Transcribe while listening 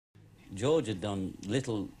George had done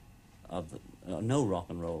little of no rock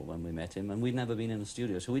and roll when we met him, and we'd never been in the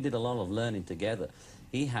studio, so we did a lot of learning together.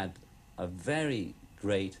 He had a very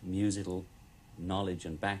great musical knowledge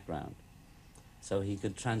and background, so he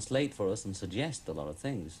could translate for us and suggest a lot of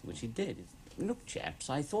things, which he did. Look, chaps,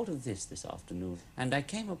 I thought of this afternoon, and I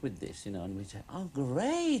came up with this, you know, and we said, oh,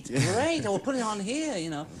 great, great, I'll put it on here, you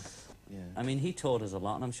know. Yeah. I mean, he taught us a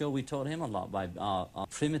lot, and I'm sure we taught him a lot by our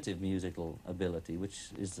primitive musical ability, which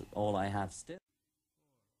is all I have still.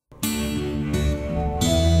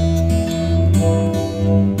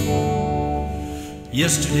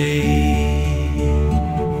 Yesterday,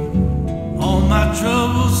 all my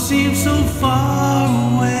troubles seem so far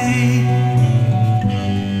away.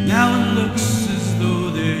 Now it looks as though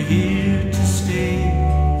they're here to stay.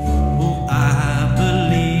 Oh, I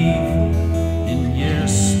believe in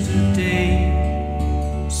yesterday.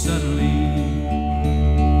 Suddenly,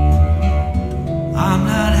 I'm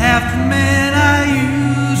not half the man I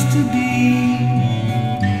used to be.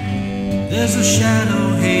 There's a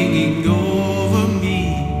shadow hanging